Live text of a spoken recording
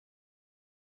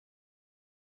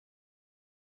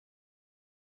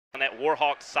that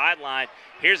Warhawks sideline.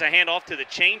 Here's a handoff to the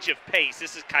change of pace.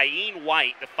 This is Kayeen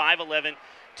White, the 5'11",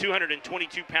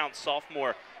 222-pound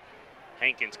sophomore.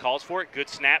 Hankins calls for it. Good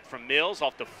snap from Mills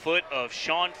off the foot of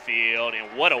Schoenfield,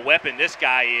 and what a weapon this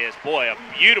guy is. Boy, a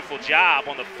beautiful job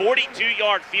on the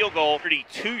 42-yard field goal.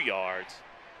 32 yards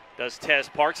does Tez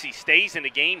Parks. He stays in the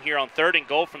game here on 3rd and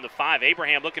goal from the 5.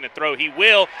 Abraham looking to throw. He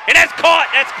will, and that's caught.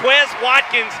 That's Quez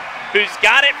Watkins, who's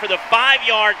got it for the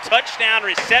 5-yard touchdown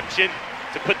reception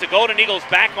to put the Golden Eagles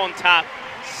back on top,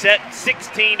 set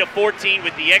 16-14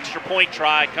 with the extra point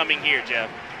try coming here, Jeff.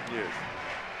 Yes.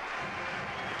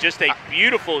 Just a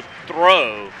beautiful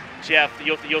throw, Jeff.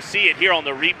 You'll see it here on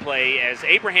the replay as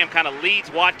Abraham kind of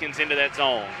leads Watkins into that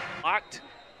zone. Blocked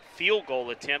field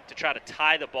goal attempt to try to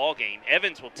tie the ball game.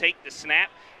 Evans will take the snap.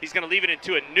 He's going to leave it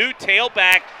into a new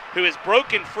tailback who is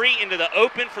broken free into the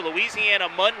open for Louisiana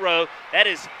Monroe. That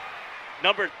is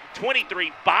number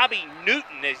 23, Bobby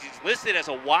Newton, as he's listed as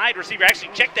a wide receiver.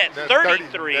 Actually, check that,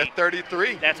 33. That's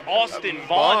 33. That's Austin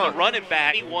Vaughn, the running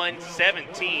back,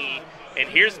 21-17. And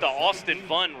here's the Austin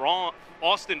Vaughn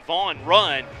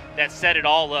run that set it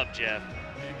all up, Jeff.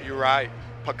 You're right.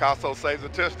 Picasso saves a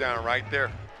touchdown right there.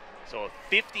 So a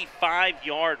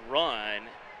 55-yard run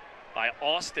by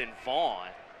Austin Vaughn.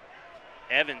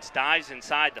 Evans dives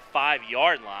inside the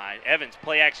 5-yard line. Evans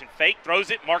play action fake,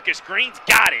 throws it. Marcus Green's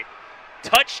got it.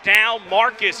 Touchdown,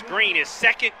 Marcus Green, his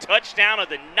 2nd touchdown of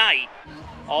the night.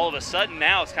 All of a sudden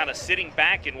now it's kind of sitting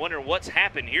back and wondering what's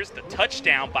happened. Here's the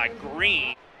touchdown by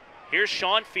Green. Here's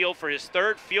Schoenfield for his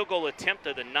 3rd field goal attempt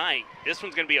of the night. This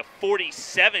one's going to be a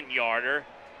 47-yarder.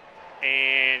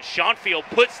 And Schoenfield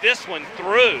puts this one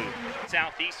through.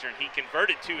 Southeastern, he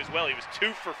converted 2 as well. He was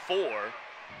 2 for 4.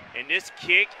 And this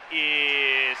kick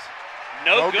is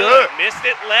no good. Missed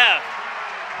it left.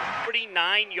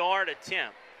 49-yard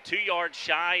attempt. 2 yards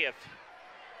shy of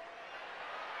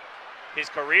his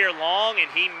career long,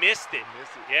 and he missed it.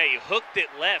 Yeah, he hooked it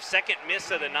left. 2nd miss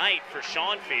of the night for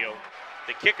Schoenfield,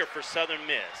 the kicker for Southern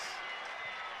Miss.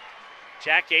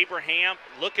 Jack Abraham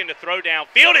looking to throw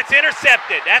downfield. It's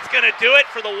intercepted. That's going to do it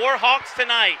for the Warhawks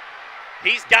tonight.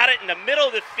 He's got it in the middle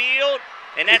of the field,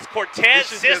 and that's Cortez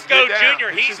Cisco Jr.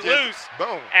 He's loose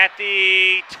at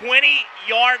the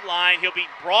 20-yard line. He'll be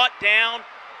brought down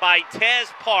by Tez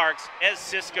Parks as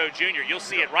Cisco Jr. You'll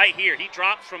see it right here. He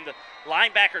drops from the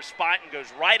linebacker spot and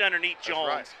goes right underneath Jones.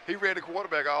 Right. He read the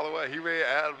quarterback all the way. He read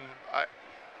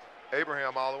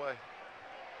Abraham all the way.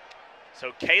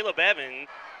 So Caleb Evans,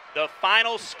 the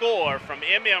final score from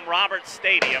M.M. Roberts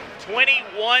Stadium,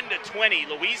 21-20.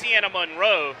 Louisiana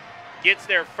Monroe gets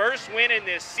their first win in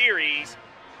this series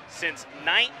since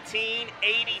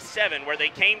 1987, where they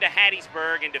came to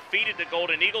Hattiesburg and defeated the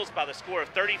Golden Eagles by the score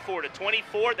of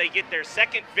 34-24. They get their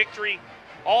 2nd victory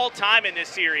all time in this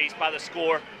series by the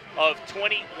score of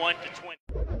 21-20.